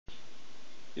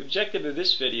The objective of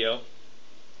this video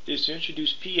is to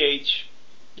introduce pH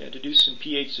and to do some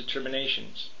pH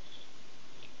determinations.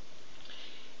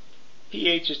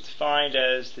 pH is defined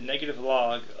as the negative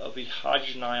log of the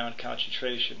hydrogen ion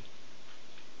concentration.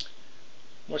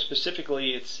 More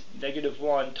specifically, it's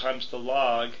 -1 times the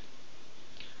log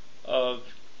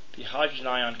of the hydrogen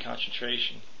ion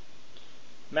concentration.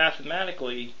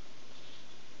 Mathematically,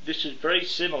 this is very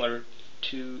similar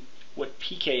to what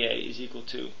pKa is equal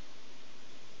to.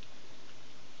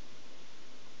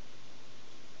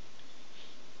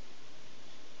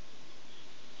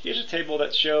 Here's a table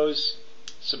that shows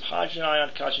some hydrogen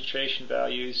ion concentration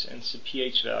values and some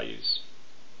pH values.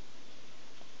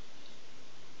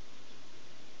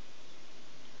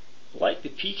 Like the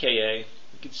pKa,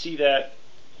 you can see that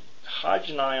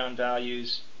hydrogen ion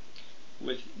values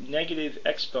with negative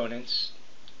exponents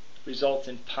result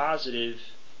in positive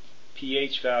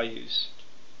pH values,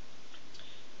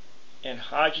 and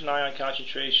hydrogen ion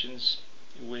concentrations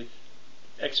with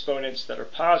exponents that are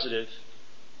positive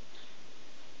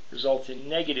result in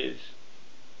negative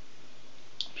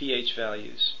pH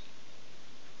values.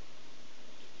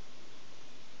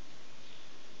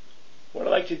 What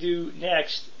I'd like to do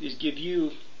next is give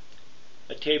you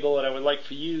a table that I would like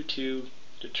for you to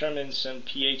determine some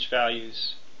pH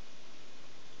values.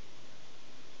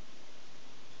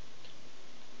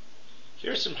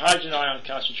 Here are some hydrogen ion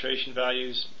concentration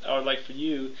values I would like for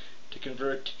you to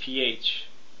convert to pH.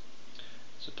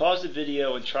 So pause the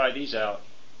video and try these out.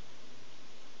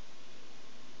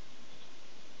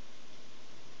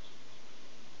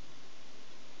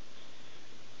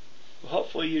 Well,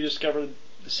 hopefully you discovered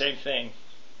the same thing,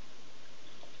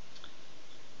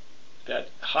 that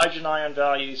hydrogen ion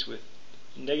values with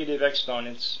negative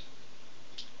exponents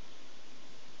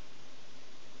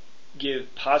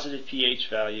give positive pH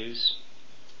values,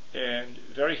 and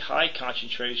very high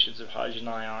concentrations of hydrogen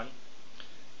ion,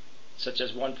 such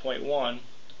as 1.1,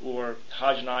 or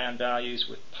hydrogen ion values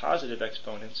with positive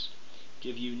exponents,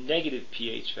 give you negative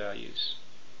pH values.